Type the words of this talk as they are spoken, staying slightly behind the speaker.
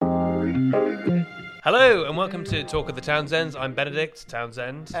Hello and welcome to Talk of the Townsends. I'm Benedict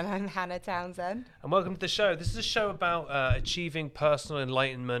Townsend. And I'm Hannah Townsend. And welcome to the show. This is a show about achieving personal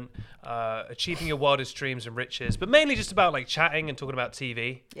enlightenment, achieving your wildest dreams and riches, but mainly just about like chatting and talking about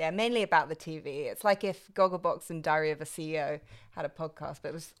TV. Yeah, mainly about the TV. It's like if Gogglebox and Diary of a CEO had a podcast, but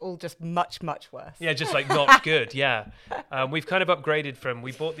it was all just much, much worse. Yeah, just like not good, yeah. We've kind of upgraded from,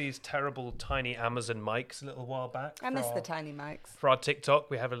 we bought these terrible tiny Amazon mics a little while back. I miss the tiny mics. For our TikTok,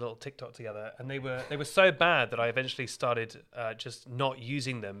 we have a little TikTok together, and they were so bad that I eventually started just not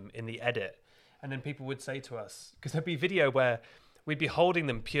using them in the edit. And then people would say to us, because there'd be video where we'd be holding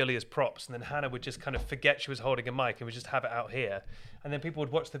them purely as props, and then Hannah would just kind of forget she was holding a mic and would just have it out here. And then people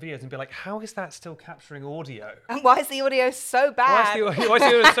would watch the videos and be like, how is that still capturing audio? And why is the audio so bad? Why is the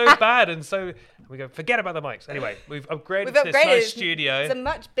audio so bad? And so we go, forget about the mics. Anyway, we've upgraded to this nice studio. It's a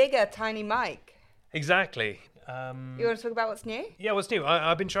much bigger, tiny mic. Exactly. You want to talk about what's new? Yeah, what's new?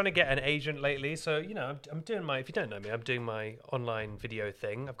 I've been trying to get an agent lately. So, you know, I'm doing my, if you don't know me, I'm doing my online video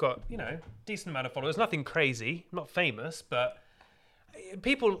thing. I've got, you know, decent amount of followers. Nothing crazy. I'm not famous, but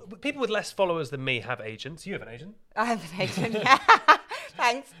people with less followers than me have agents. You have an agent. I have an agent, yeah.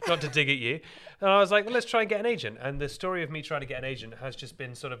 Thanks. Not to dig at you. And I was like, well, let's try and get an agent. And the story of me trying to get an agent has just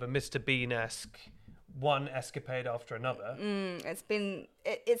been sort of a Mr. Bean-esque one escapade after another. It's been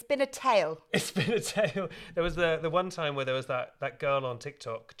a tale. It's been a tale. There was the one time where there was that girl on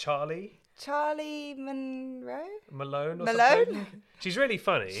TikTok, Charlie Malone or something. She's really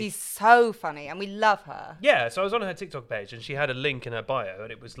funny. She's so funny and we love her. Yeah, so I was on her TikTok page and she had a link in her bio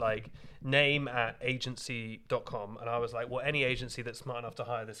and it was like name@agency.com, and I was like, well, any agency that's smart enough to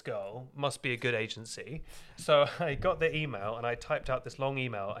hire this girl must be a good agency. So I got the email and I typed out this long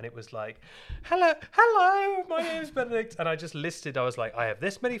email and it was like, hello, my name's Benedict, and I just listed, I was like, I have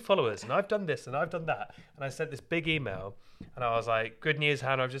this many followers and I've done this and I've done that, and I sent this big email and I was like, good news,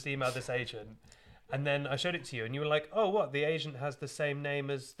 Hannah, I've just emailed this agent. And then I showed it to you and you were like, oh, what? The agent has the same name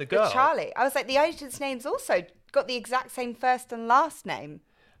as the girl. With Charlie. I was like, the agent's name's also got the exact same first and last name.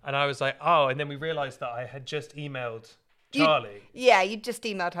 And I was like, oh, and then we realised that I had just emailed Charlie. You just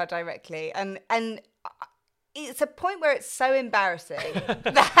emailed her directly. And it's a point where it's so embarrassing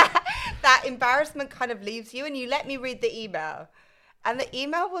that embarrassment kind of leaves you, and you let me read the email. And the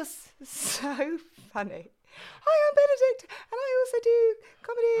email was so funny. Hi, I'm Benedict, and I also do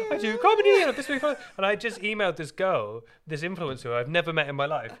comedy. I do comedy, and this week, and I just emailed this girl, this influencer who I've never met in my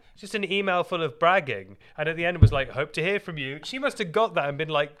life, just an email full of bragging, and at the end it was like, hope to hear from you. She must have got that and been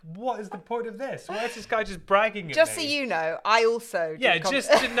like, what is the point of this? Why is this guy just bragging at just me? So you know, I also do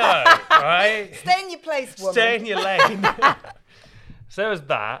just to know, right? Stay in your place, woman. Stay in your lane. So there was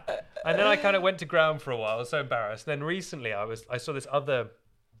that, and then I kind of went to ground for a while. I was so embarrassed. Then recently I saw this other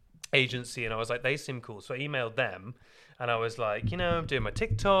agency and I was like, they seem cool, so I emailed them and I was like, you know, I'm doing my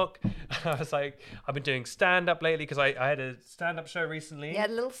TikTok. I was like, I've been doing stand-up lately because I had a stand-up show recently. Yeah, a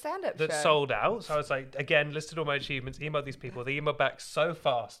little stand-up that show sold out. So I was like, again, listed all my achievements, emailed these people. They emailed back so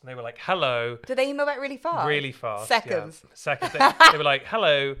fast and they were like, hello. Did they email back really fast? Really fast. Seconds. Yeah. Seconds. They were like,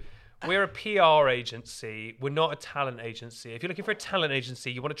 hello, we're a PR agency, we're not a talent agency. If you're looking for a talent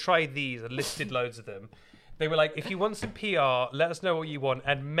agency, you want to try these. I listed loads of them. They were like, if you want some PR, let us know what you want,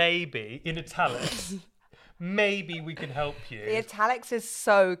 and maybe, in italics, maybe we can help you. The italics is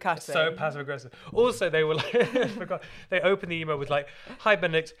so cutting. So passive-aggressive. Also, they were like, I forgot, they opened the email with like, hi,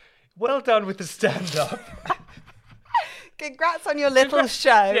 Benedict, well done with the stand-up. Congrats on your little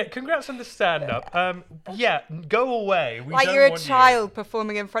show. Yeah, congrats on the stand-up. Yeah, go away. We like don't you're a want child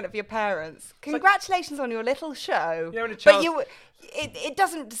performing in front of your parents. Congratulations on your little show. You're in a child. But it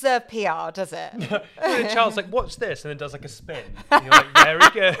doesn't deserve PR, does it? And the child's like, what's this? And then does like a spin. And you're like, very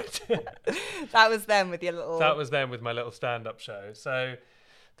good. That was them with your little... That was them with my little stand-up show. So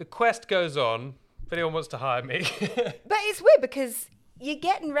the quest goes on. If anyone wants to hire me. But it's weird because you're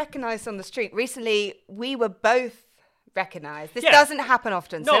getting recognised on the street. Recently, we were both recognised. This doesn't happen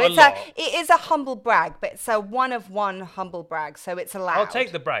often. Not so it is a humble brag, but it's a one-of-one humble brag, so it's allowed. I'll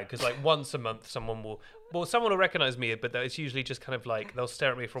take the brag because like once a month someone will recognise me, but it's usually just kind of like they'll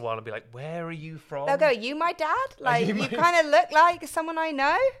stare at me for a while and be like, where are you from? They'll go, you my dad? Like, you kind of look like someone I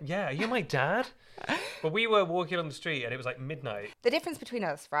know? Yeah, are you my dad? But we were walking on the street and it was like midnight. The difference between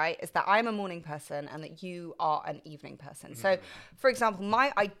us, right, is that I'm a morning person and that you are an evening person. So, for example,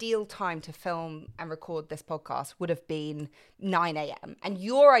 my ideal time to film and record this podcast would have been 9 a.m. and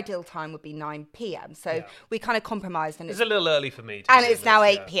your ideal time would be 9 p.m. So we kind of compromised. And it's a little early for me. And it's now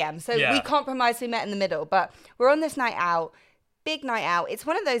 8 p.m. So we compromised, we met in the middle. But we're on this night out. big night out. It's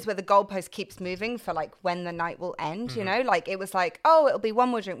one of those where the goalpost keeps moving for like when the night will end, you know? Like it was like, oh, it'll be one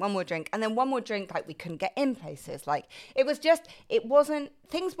more drink. And then one more drink, like we couldn't get in places. Like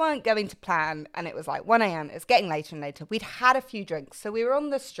things weren't going to plan. And it was like 1 a.m. It was getting later and later. We'd had a few drinks. So we were on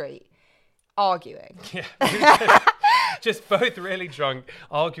the street arguing. Yeah. Just both really drunk,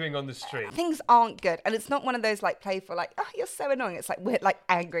 arguing on the street. Things aren't good. And it's not one of those like playful, like, oh, you're so annoying. It's like we're like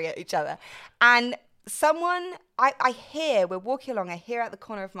angry at each other. And we're walking along, I hear out the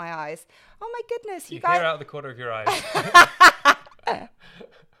corner of my eyes, oh my goodness, you guys. Hear out the corner of your eyes.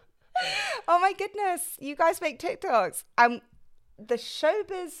 Oh my goodness, you guys make TikToks. The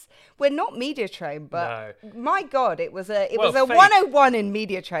showbiz, we're not media trained, but no. My God, it was a 101 in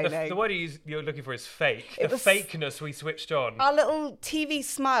media training. The word you're looking for is fake. The fakeness we switched on. Our little TV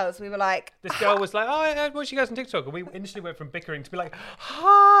smiles, we were like... This girl was like, oh, I watch you guys on TikTok. And we instantly went from bickering to be like,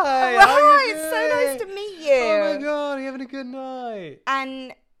 hi, it's so nice to meet you. Oh my God, are you having a good night?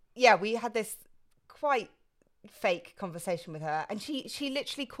 And yeah, we had this quite fake conversation with her, and she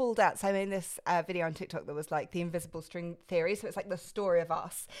literally called out. So I made this video on TikTok that was like the invisible string theory. So it's like the story of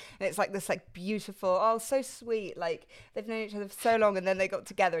us, and it's like this like beautiful, oh so sweet, like they've known each other for so long and then they got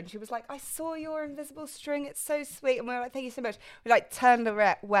together, and she was like, I saw your invisible string, it's so sweet. And we were like, thank you so much. We like turned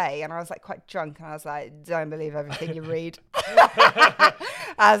away, and I was like quite drunk, and I was like, don't believe everything you read.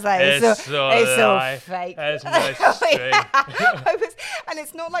 I was like, it's all fake. It's no string. And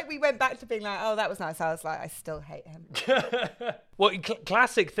it's not like we went back to being like, oh, that was nice. I was like, I still hate him. Well,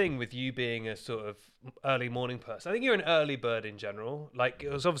 classic thing with you being a sort of early morning person. I think you're an early bird in general. Like, it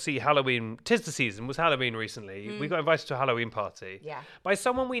was obviously Halloween. 'Tis the season. Was Halloween recently. We got invited to a Halloween party. Yeah. By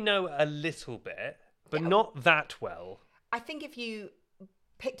someone we know a little bit, but not that well. I think if you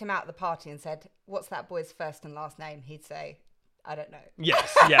picked him out at the party and said, what's that boy's first and last name? He'd say, I don't know.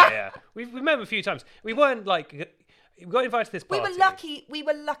 Yes, yeah. We've met him a few times. We weren't like... We got invited to this party. We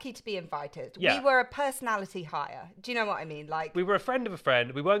were lucky to be invited. Yeah. We were a personality hire. Do you know what I mean? Like, we were a friend of a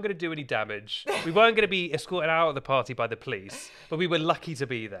friend. We weren't going to do any damage. We weren't going to be escorted out of the party by the police, but we were lucky to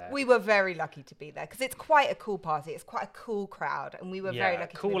be there. We were very lucky to be there because it's quite a cool party. It's quite a cool crowd, and we were very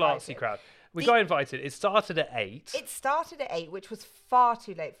lucky to be invited. Cool artsy crowd. We got invited. It started at 8. It started at 8, which was far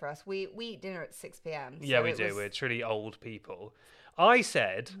too late for us. We eat dinner at 6 p.m. So yeah, we do. We're truly old people. I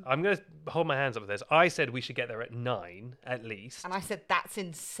said, I'm going to hold my hands up with this. I said we should get there at 9 at least. And I said, that's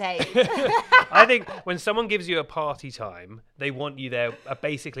insane. I think when someone gives you a party time, they want you there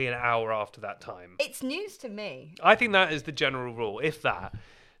basically an hour after that time. It's news to me. I think that is the general rule, if that.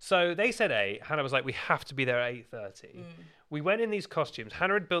 So they said 8. Hannah was like, we have to be there at 8:30. We went in these costumes.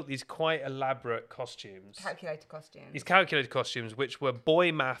 Hannah had built these quite elaborate costumes. Calculated costumes. These calculated costumes, which were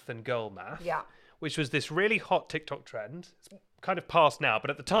boy math and girl math. Yeah. Which was this really hot TikTok trend. It's kind of past now, but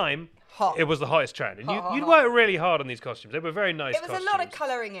at the time, it was the hottest trend. And you'd work really hard on these costumes. They were very nice costumes. It was a lot of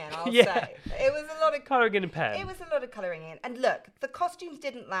colouring in, I'll say. It was a lot of colouring in and pen. It was a lot of colouring in. And look, the costumes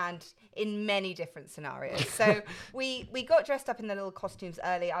didn't land in many different scenarios. So we got dressed up in the little costumes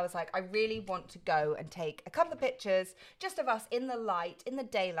early. I was like, I really want to go and take a couple of pictures just of us in the light, in the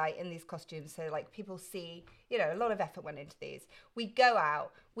daylight, in these costumes. So like people see, you know, a lot of effort went into these. We go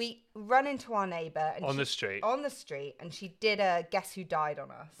out. We run into our neighbour on the street, and she did a Guess Who Died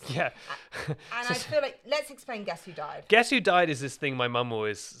on us. Yeah, and I feel like let's explain Guess Who Died. Guess Who Died is this thing my mum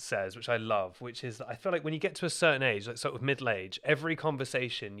always says, which I love, which is that I feel like when you get to a certain age, like sort of middle age, every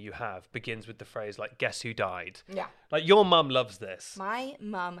conversation you have begins with the phrase like "Guess who died." Yeah, like your mum loves this. My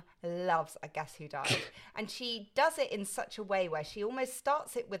mum loves a Guess Who Died, and she does it in such a way where she almost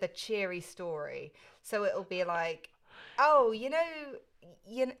starts it with a cheery story. So it'll be like, oh, you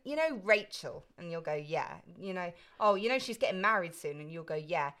know Rachel, and you'll go, yeah. You know, oh, you know she's getting married soon, and you'll go,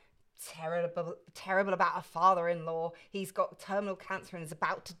 yeah. Terrible about her father-in-law. He's got terminal cancer and is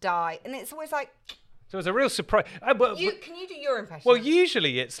about to die, and it's always like. So it's a real surprise. Can you do your impression? Well,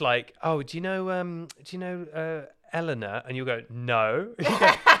 usually it's like, oh, do you know Eleanor? And you'll go, no.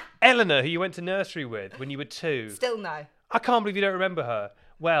 Eleanor, who you went to nursery with when you were 2. Still no. I can't believe you don't remember her.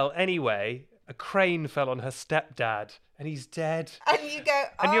 Well, anyway, a crane fell on her stepdad. And he's dead. And you go,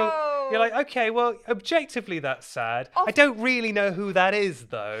 oh. And you're like, okay, well, objectively that's sad. I don't really know who that is,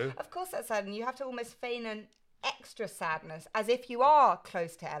 though. Of course that's sad. And you have to almost feign an extra sadness as if you are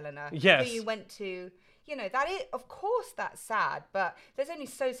close to Eleanor. Yes. Who you went to, you know, that is, of course that's sad. But there's only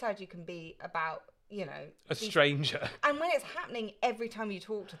so sad you can be about, you know. A stranger. And when it's happening every time you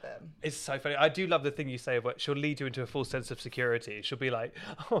talk to them. It's so funny. I do love the thing you say about she'll lead you into a full sense of security. She'll be like,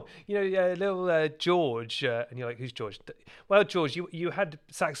 oh, you know, little George. And you're like, who's George? Well, George, you had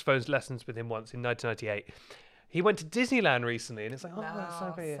saxophones lessons with him once in 1998. He went to Disneyland recently, and it's like, oh, that's so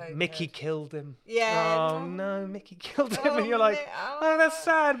Oh, great. so Mickey good. killed him. Yeah. Oh, no, Mickey killed him. Oh, And you're like, Mi- oh, that's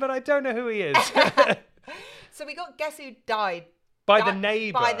sad, but I don't know who he is. So we got Guess Who Died? By the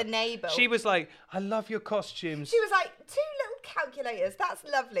neighbour. By the neighbour. She was like, I love your costumes. She was like, 2 little calculators. That's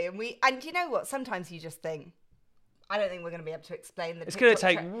lovely. And you know what? Sometimes you just think, I don't think we're going to be able to explain the It's going to TikTok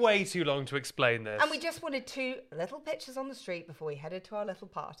take trend. way too long to explain this. And we just wanted 2 little pictures on the street before we headed to our little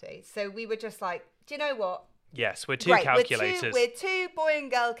party. So we were just like, do you know what? Yes, we're 2 Great, calculators. We're two boy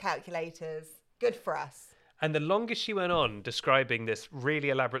and girl calculators. Good for us. And the longer she went on describing this really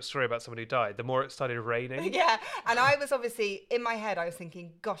elaborate story about someone who died, the more it started raining. Yeah, and I was obviously, in my head, I was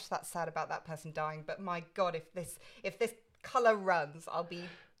thinking, gosh, that's sad about that person dying. But my God, if this colour runs, I'll be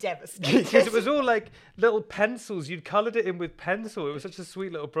devastated. Because it was all like little pencils. You'd coloured it in with pencil. It was such a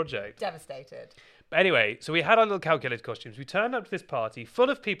sweet little project. Devastated. But anyway, so we had our little calculated costumes. We turned up to this party full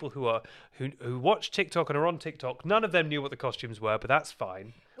of people who watch TikTok and are on TikTok. None of them knew what the costumes were, but that's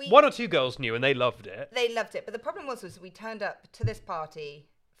fine. 1 or 2 girls knew, and they loved it. They loved it. But the problem was we turned up to this party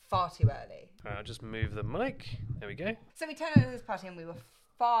far too early. I'll just move the mic. There we go. So we turned up to this party and we were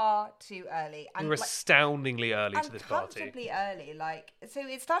far too early. And We were astoundingly early to this party. Uncomfortably early. So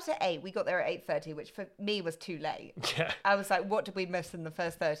it started at 8. We got there at 8:30, which for me was too late. Yeah. I was like, what did we miss in the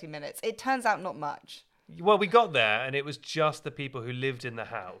first 30 minutes? It turns out not much. Well, we got there, and it was just the people who lived in the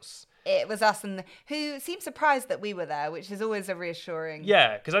house. It was us who seemed surprised that we were there, which is always a reassuring.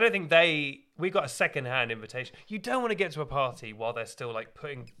 Yeah, because I don't think we got a second-hand invitation. You don't want to get to a party while they're still like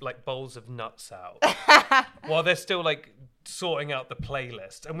putting like bowls of nuts out, while they're still like sorting out the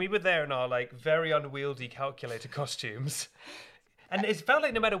playlist. And we were there in our like very unwieldy calculator costumes. And it felt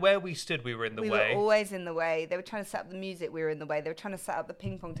like no matter where we stood, we were in the way. We were always in the way. They were trying to set up the music. We were in the way. They were trying to set up the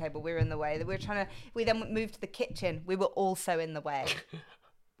ping pong table. We were in the way. We then moved to the kitchen. We were also in the way.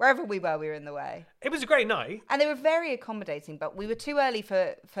 Wherever we were in the way. It was a great night. And they were very accommodating, but we were too early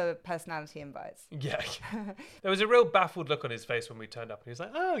for personality invites. Yeah. There was a real baffled look on his face when we turned up. And he was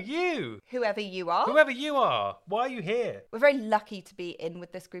like, oh, you. Whoever you are. Whoever you are. Why are you here? We're very lucky to be in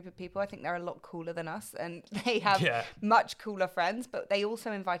with this group of people. I think they're a lot cooler than us, and they have much cooler friends, but they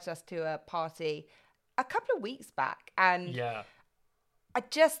also invited us to a party a couple of weeks back. And yeah. I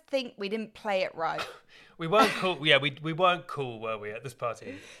just think we didn't play it right. We weren't cool. Yeah, we weren't cool, were we, at this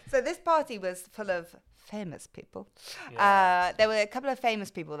party? So this party was full of famous people. Yeah. There were a couple of famous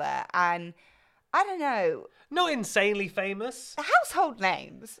people there, and I don't know. Not insanely famous. Household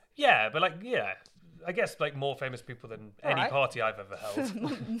names. Yeah, but like, yeah. I guess like more famous people than any right. party I've ever held.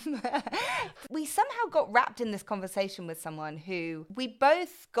 We somehow got wrapped in this conversation with someone who we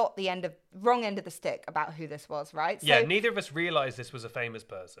both got the wrong end of the stick about who this was, right? Yeah, neither of us realised this was a famous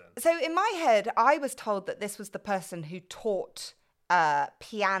person. So in my head, I was told that this was the person who taught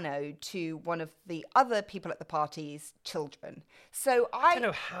piano to one of the other people at the party's children. So I don't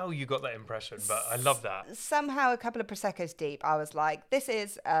know how you got that impression, but I love that. Somehow a couple of Prosecco's deep, I was like, this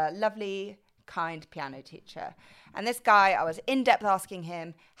is a lovely, kind piano teacher. And this guy, I was in depth asking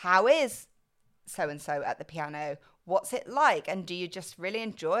him, how is so-and-so at the piano? What's it like? And do you just really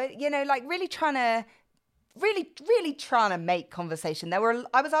enjoy it? You know, like really trying to make conversation. I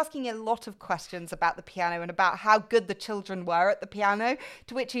was asking a lot of questions about the piano and about how good the children were at the piano,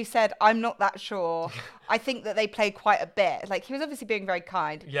 to which he said, I'm not that sure. I think that they play quite a bit. Like, he was obviously being very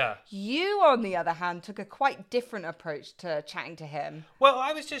kind. Yeah. You, on the other hand, took a quite different approach to chatting to him. Well,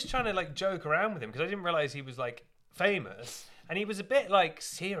 I was just trying to like joke around with him because I didn't realise he was like famous, and he was a bit like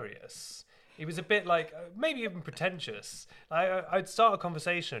serious. He was a bit like, maybe even pretentious. I'd start a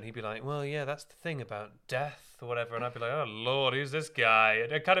conversation and he'd be like, well, yeah, that's the thing about death or whatever. And I'd be like, oh, Lord, who's this guy?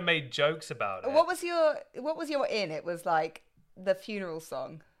 And I kind of made jokes about it. What was your in? It was like the funeral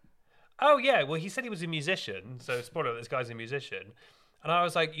song. Oh, yeah. Well, he said he was a musician. So, spoiler alert, this guy's a musician. And I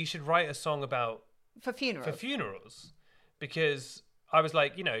was like, you should write a song about... For funerals. Because I was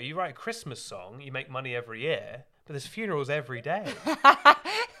like, you know, you write a Christmas song, you make money every year, but there's funerals every day.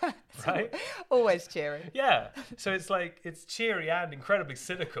 Right? Always cheery. Yeah. So it's like, it's cheery and incredibly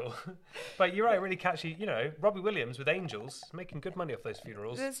cynical. But you're right, really catchy. You know, Robbie Williams with Angels, making good money off those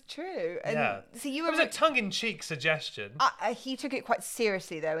funerals. That's true. And yeah. So it was a tongue-in-cheek suggestion. He took it quite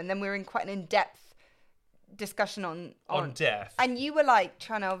seriously, though. And then we were in quite an in-depth discussion on death. And you were like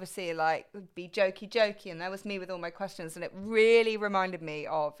trying to obviously like be jokey, and that was me with all my questions. And it really reminded me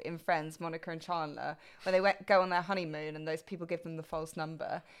of in Friends, Monica and Chandler, when they go on their honeymoon and those people give them the false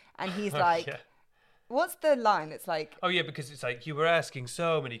number. And he's like, yeah. What's the line? It's like... Oh, yeah, because it's like, you were asking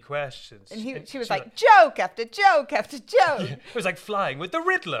so many questions. And she was like, joke after joke after joke. It was like flying with the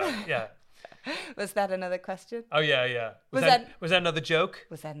Riddler. Yeah. Was that another question? Oh yeah. Was that another joke?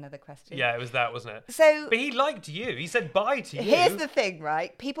 Was that another question? Yeah, it was that, wasn't it? So, but he liked you. He said bye to you. Here's the thing,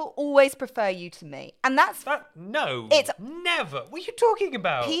 right? People always prefer you to me, and that's no. It's never. What are you talking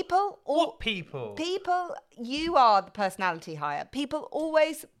about? People. What people? People. You are the personality hire. People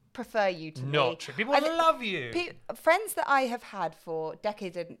always prefer you to me. Not true. People love you. Friends that I have had for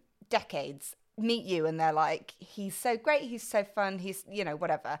decades and decades meet you and they're like, he's so great, he's so fun, he's,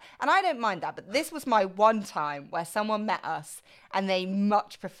 whatever. And I don't mind that, but this was my one time where someone met us and they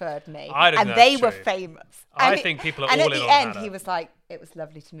much preferred me. I don't and know they that's were true. famous. I think people are all in on And at the end, Hannah. he was like, it was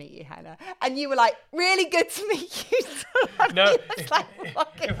lovely to meet you, Hannah. And you were like, really good to meet you. No,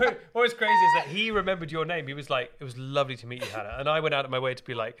 what was crazy is that he remembered your name. He was like, it was lovely to meet you, Hannah. And I went out of my way to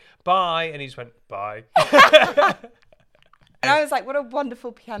be like, bye. And he just went, bye. And I was like, what a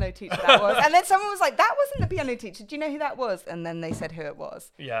wonderful piano teacher that was. And then someone was like, that wasn't the piano teacher. Do you know who that was? And then they said who it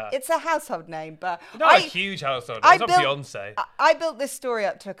was. Yeah. It's a household name, but... Not a huge household name. It's not Beyonce. I built this story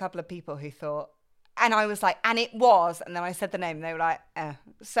up to a couple of people who thought... And I was like, and it was. And then I said the name and they were like, eh.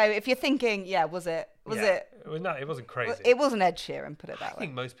 So if you're thinking, was it? No, it wasn't crazy. It wasn't Ed Sheeran, put it that way. I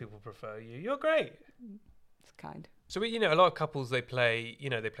think most people prefer you. You're great. It's kind. So, a lot of couples, they play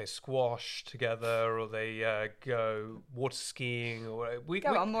squash together, or they go water skiing, or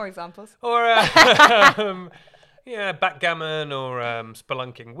Go on, more examples. Or backgammon or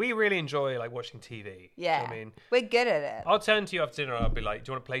spelunking. We really enjoy watching TV. Yeah, I mean, we're good at it. I'll turn to you after dinner and I'll be like,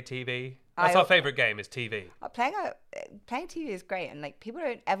 "Do you want to play TV?" That's our favorite game is TV. Playing TV is great, and people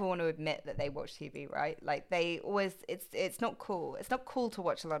don't ever want to admit that they watch TV, right? They always it's not cool. It's not cool to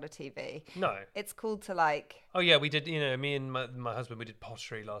watch a lot of TV. No, it's cool to Oh yeah, we did. Me and my husband, we did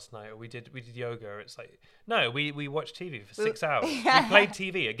pottery last night, or we did yoga. It's like no, we watched TV for 6 hours. Yeah. We played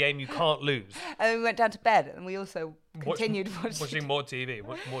TV, a game you can't lose. And we went down to bed, and we also continued watching more TV,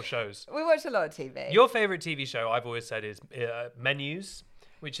 more shows. We watched a lot of TV. Your favorite TV show, I've always said, is Menus.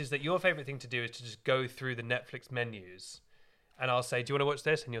 Which is that your favourite thing to do is to just go through the Netflix menus. And I'll say, do you want to watch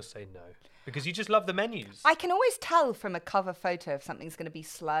this? And you'll say no. Because you just love the menus. I can always tell from a cover photo if something's going to be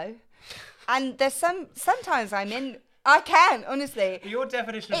slow. And there's sometimes I can, honestly. Your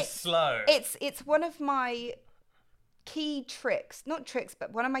definition of slow. It's one of my key tricks. Not tricks,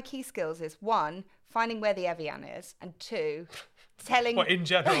 but one of my key skills is, 1, finding where the Evian is. And 2... telling in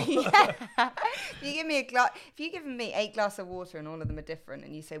general. Yeah. If you give me 8 glasses of water and all of them are different,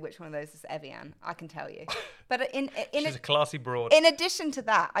 and you say which one of those is Evian, I can tell you. But she's a classy broad. In addition to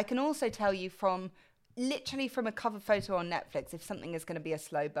that, I can also tell you from a cover photo on Netflix if something is going to be a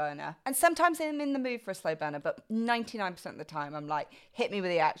slow burner. And sometimes I'm in the mood for a slow burner, but 99% of the time I'm like, hit me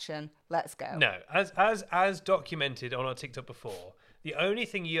with the action, let's go. No, as documented on our TikTok before. The only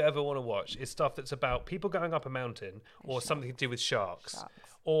thing you ever want to watch is stuff that's about people going up a mountain or something to do with sharks.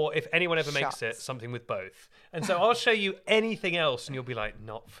 Or if anyone ever makes it, something with both. And so I'll show you anything else and you'll be like,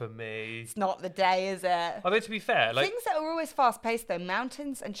 not for me. It's not the day, is it? Although to be fair, things that are always fast-paced though,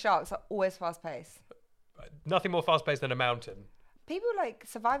 mountains and sharks are always fast-paced. Nothing more fast-paced than a mountain. People like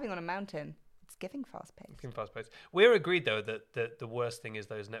surviving on a mountain. It's giving fast-paced. We're agreed though that the worst thing is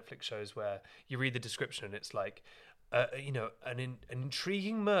those Netflix shows where you read the description and it's like, an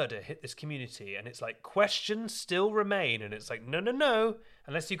intriguing murder hit this community, and it's like questions still remain, and it's like no,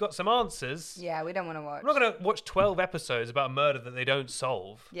 unless you've got some answers. Yeah, we don't want to watch. I'm not going to watch 12 episodes about a murder that they don't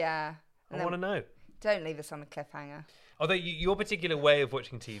solve. Yeah, I want to know. Don't leave us on a cliffhanger. Although your particular way of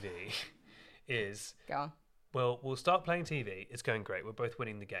watching TV is go on. Well, we'll start playing TV. It's going great. We're both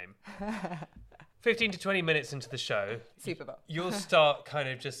winning the game. 15 to 20 minutes into the show, Super Bowl. You'll start kind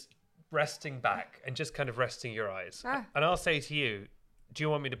of just resting back and just kind of resting your eyes. And I'll say to you, do you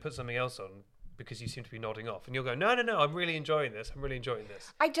want me to put something else on? Because you seem to be nodding off. And you'll go, no, I'm really enjoying this.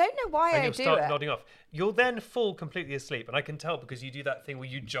 I don't know why I do it. And you'll start nodding off. You'll then fall completely asleep. And I can tell because you do that thing where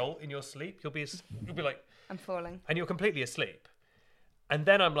you jolt in your sleep. You'll be like... I'm falling. And you're completely asleep. And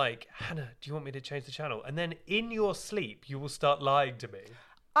then I'm like, Hannah, do you want me to change the channel? And then in your sleep, you will start lying to me.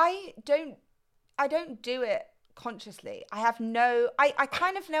 I don't do it consciously. I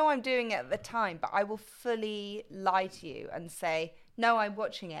kind of know I'm doing it at the time, but I will fully lie to you and say, no, I'm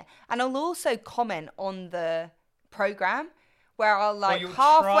watching it. And I'll also comment on the program where I'll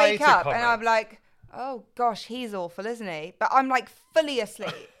half wake up and I'm like, oh gosh, he's awful, isn't he? But I'm like fully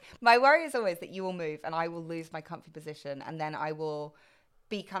asleep. My worry is always that you will move and I will lose my comfy position, and then I will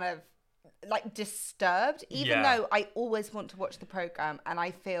be kind of like disturbed, even though I always want to watch the program. And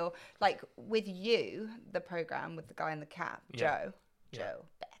I feel like with you, the program with the guy in the cap, Joe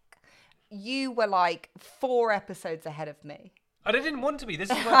Beck, you were like 4 episodes ahead of me. And I didn't want to be. This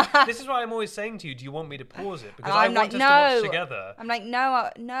is why I'm always saying to you, do you want me to pause it? Because I I'm want like, us to watch together. I'm like,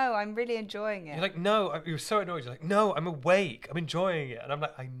 no, I'm really enjoying it. You're like, no, you're so annoyed. You're like, no, I'm awake. I'm enjoying it. And I'm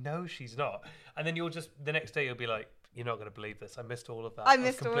like, I know she's not. And then the next day you'll be like, you're not going to believe this. I missed all of that. I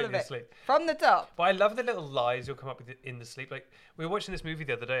missed all of it. Asleep. From the top. But I love the little lies you'll come up with in the sleep. Like, we were watching this movie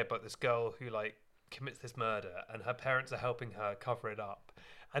the other day about this girl who, like, commits this murder and her parents are helping her cover it up.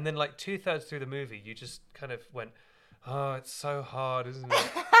 And then, like, 2/3 through the movie, you just kind of went, oh, it's so hard, isn't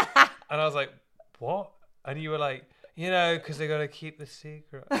it? And I was like, what? And you were like, because they got to keep the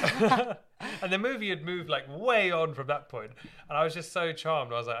secret. And the movie had moved like way on from that point. And I was just so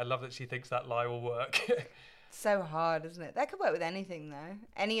charmed. I was like, I love that she thinks that lie will work. So hard, isn't it? That could work with anything, though.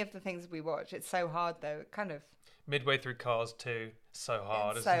 Any of the things we watch. It's so hard, though. It kind of... Midway through Cars 2, so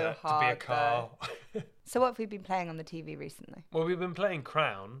hard, it's isn't so it? hard, to be a car. So what have we been playing on the TV recently? Well, we've been playing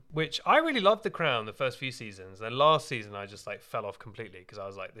Crown, which I really loved the Crown the first few seasons. Then last season, I just like fell off completely because I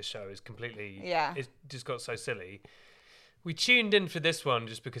was like, this show is completely... Yeah. It just got so silly. We tuned in for this one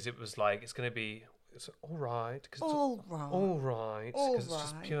just because it was like, it's going to be... It's all right. All right. All right. All Because it's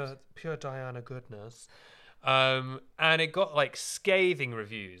just right. pure Diana goodness. And it got like scathing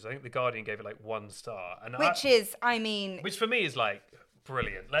reviews. I think The Guardian gave it like 1 star. And Which for me is like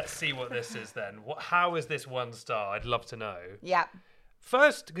brilliant. Let's see what this is then. How is this 1 star? I'd love to know. Yeah.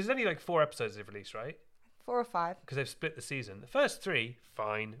 First, because there's only like 4 episodes they've released, right? 4 or 5. Because they've split the season. The first 3,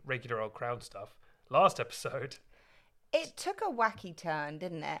 fine, regular old Crown stuff. Last episode... It took a wacky turn,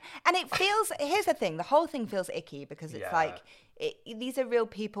 didn't it? And it feels... Here's the thing. The whole thing feels icky because it's like... these are real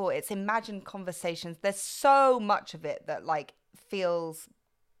people. It's imagined conversations. There's so much of it that like feels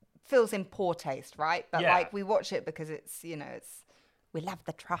in poor taste, right? But like we watch it because it's, we love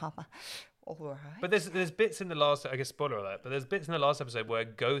the drama. All right. But there's bits in the last... I guess spoiler alert. But there's bits in the last episode where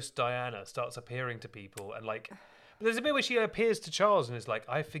Ghost Diana starts appearing to people and like... There's a bit where she appears to Charles and is like,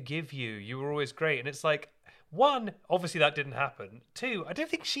 I forgive you. You were always great. And it's like... 1, obviously that didn't happen. 2, I don't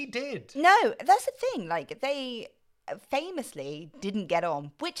think she did. No, that's the thing. Like, they famously didn't get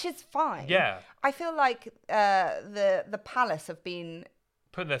on, which is fine. Yeah. I feel like the palace have been...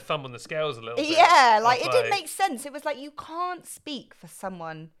 Putting their thumb on the scales a little bit. Yeah, like, it didn't make sense. It was like, you can't speak for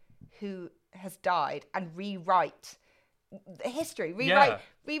someone who has died and rewrite history,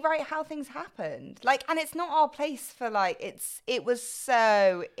 rewrite how things happened, like, and it's not our place for like it was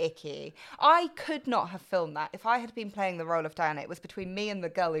so icky. I could not have filmed that if I had been playing the role of Diana. It was between me and the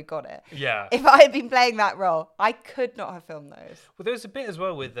girl who got it. Yeah, if I had been playing that role, I could not have filmed those. Well, there was a bit as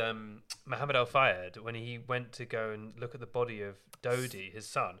well with Mohammed Al Fayed when he went to go and look at the body of Dodi, his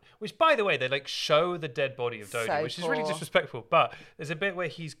son, which by the way they like show the dead body of Dodi, so which is really disrespectful. But there's a bit where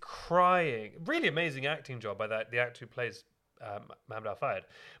he's crying, really amazing acting job by the actor who plays Mohammed Al Fayed,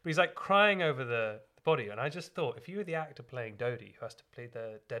 but he's like crying over the body, and I just thought, if you were the actor playing Dodi, who has to play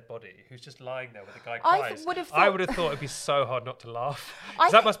the dead body, who's just lying there with the guy cries, I would have thought it'd be so hard not to laugh.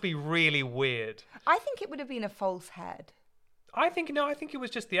 That must be really weird. I think it would have been a false head. I think it was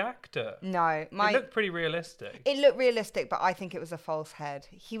just the actor. No, it looked pretty realistic. It looked realistic, but I think it was a false head.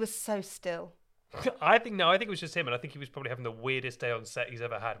 He was so still. I think it was just him, and I think he was probably having the weirdest day on set he's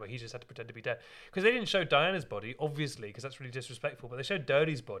ever had, where he just had to pretend to be dead. Because they didn't show Diana's body, obviously, because that's really disrespectful, but they showed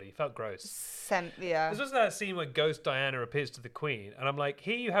Dodi's body. It felt gross. Yeah. This was that scene where Ghost Diana appears to the Queen, and I'm like,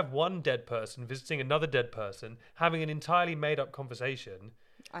 here you have one dead person visiting another dead person, having an entirely made-up conversation.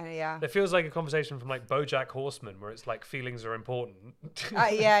 Yeah. It feels like a conversation from like BoJack Horseman, where it's like feelings are important.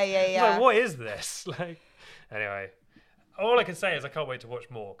 Yeah. Like, what is this? Like, anyway. All I can say is I can't wait to watch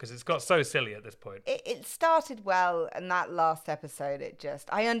more because it's got so silly at this point. It started well, and that last episode,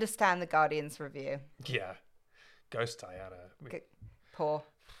 I understand the Guardian's review. Yeah. Ghost Diana. Poor.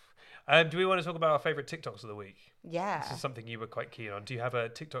 Do we want to talk about our favourite TikToks of the week? Yeah. This is something you were quite keen on. Do you have a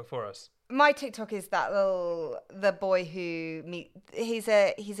TikTok for us? My TikTok is the boy who he's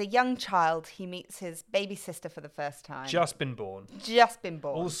a young child. He meets his baby sister for the first time. Just been born.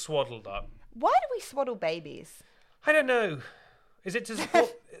 All swaddled up. Why do we swaddle babies? I don't know. Is it to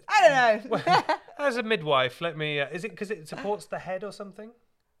support... I don't know. Well, as a midwife, let me... is it because it supports the head or something?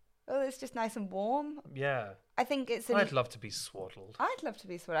 Oh, it's just nice and warm. Yeah. I think it's... I'd love to be swaddled. I'd love to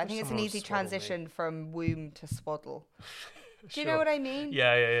be swaddled. I think it's an easy transition from womb to swaddle. Do you know what I mean?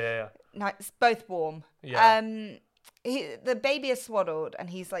 Yeah. No, it's both warm. Yeah. The baby is swaddled,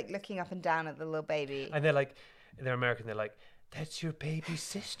 and he's like looking up and down at the little baby. And they're American. They're like, "That's your baby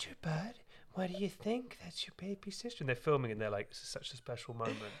sister, bud. What do you think? That's your baby sister." And they're filming, and they're like, "This is such a special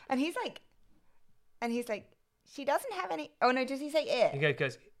moment." And he's like, "She doesn't have any." Oh no, does he say it? He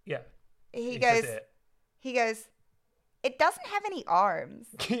goes, "Yeah." He goes, It doesn't have any arms.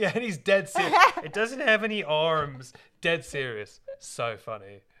 Yeah, and he's dead serious. It doesn't have any arms. Dead serious. So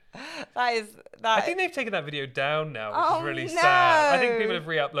funny. I think they've taken that video down now, which is really sad. I think people have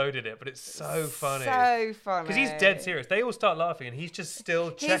re-uploaded it, but it's so funny. So funny. Because he's dead serious. They all start laughing, and he's just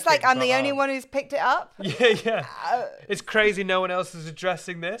still checking. He's like, I'm the only one who's picked it up. Yeah. It's crazy no one else is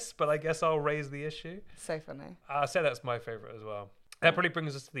addressing this, but I guess I'll raise the issue. So funny. I'll say that's my favourite as well. That probably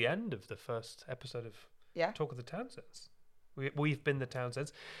brings us to the end of the first episode of Talk of the Townsends. We've been the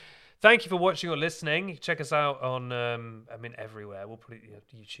Townsends. Thank you for watching or listening. You can check us out on, everywhere. We'll put it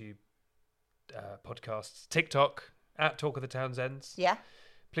YouTube, podcasts, TikTok, at Talk of the Townsends. Yeah.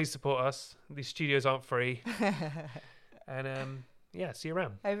 Please support us. These studios aren't free. And, see you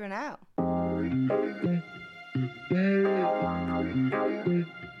around. Over and out.